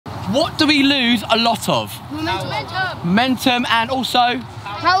What do we lose a lot of? Momentum and also?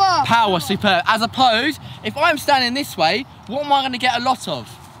 Power, superb. As opposed, if I'm standing this way, what am I going to get a lot of?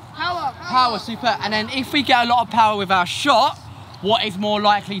 Power, superb. And then if we get a lot of power with our shot, what is more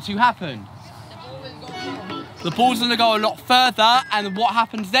likely to happen? The ball's going to go a lot further, and what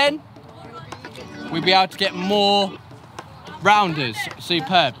happens then? We'll be able to get more rounders.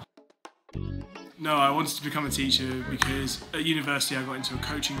 Superb. No, I wanted to become a teacher because at university I got into a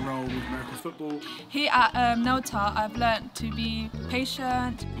coaching role with American football. Here at NELTA, I've learnt to be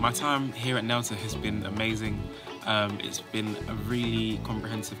patient. My time here at NELTA has been amazing. It's been a really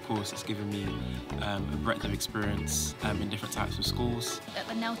comprehensive course. It's given me a breadth of experience in different types of schools.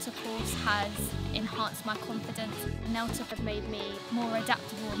 The NELTA course has enhanced my confidence. NELTA have made me more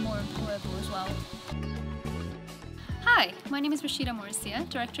adaptable and more employable as well. Hi, my name is Rashida Morisia,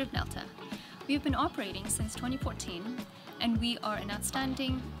 Director of NELTA. We have been operating since 2014, and we are an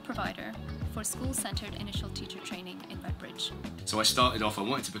outstanding provider for school-centred initial teacher training in Redbridge. So I started off, I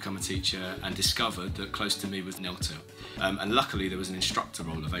wanted to become a teacher and discovered that close to me was NELTA. And luckily there was an instructor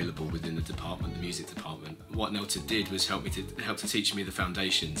role available within the department, the music department. What NELTA did was help to teach me the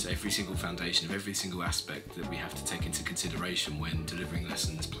foundations, every single foundation of every single aspect that we have to take into consideration when delivering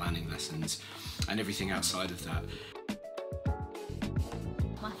lessons, planning lessons, and everything outside of that.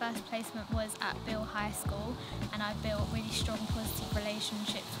 My first placement was at Bill High School, and I built really strong positive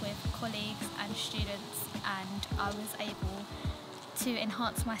relationships with colleagues and students, and I was able to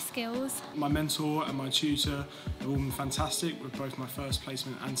enhance my skills. My mentor and my tutor have all been fantastic with both my first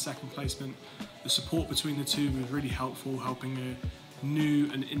placement and second placement. The support between the two was really helpful, helping a new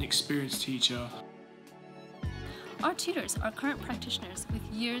and inexperienced teacher. Our tutors are current practitioners with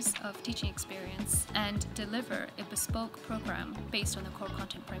years of teaching experience and deliver a bespoke program based on the core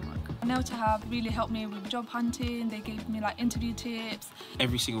content framework. NELTA have really helped me with job hunting. They gave me like interview tips.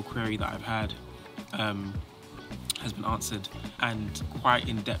 Every single query that I've had has been answered, and quite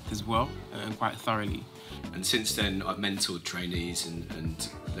in depth as well, and quite thoroughly. And since then I've mentored trainees and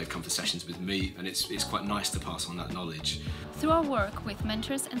they've come for sessions with me, and it's quite nice to pass on that knowledge. Through our work with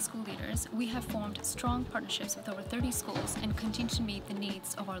mentors and school leaders, we have formed strong partnerships with over 30 schools and continue to meet the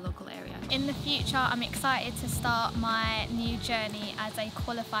needs of our local area. In the future, I'm excited to start my new journey as a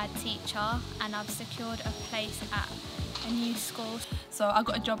qualified teacher, and I've secured a place at a new school. So I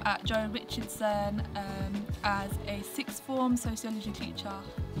got a job at Joe Richardson as a sixth form sociology teacher.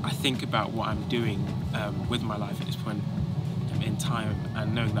 I think about what I'm doing with my life at this point in time,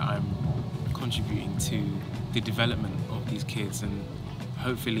 and knowing that I'm contributing to the development of these kids and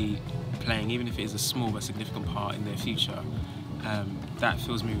hopefully playing, even if it is a small but significant part in their future, that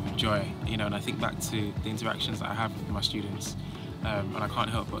fills me with joy, you know. And I think back to the interactions that I have with my students, and I can't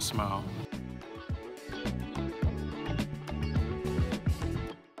help but smile.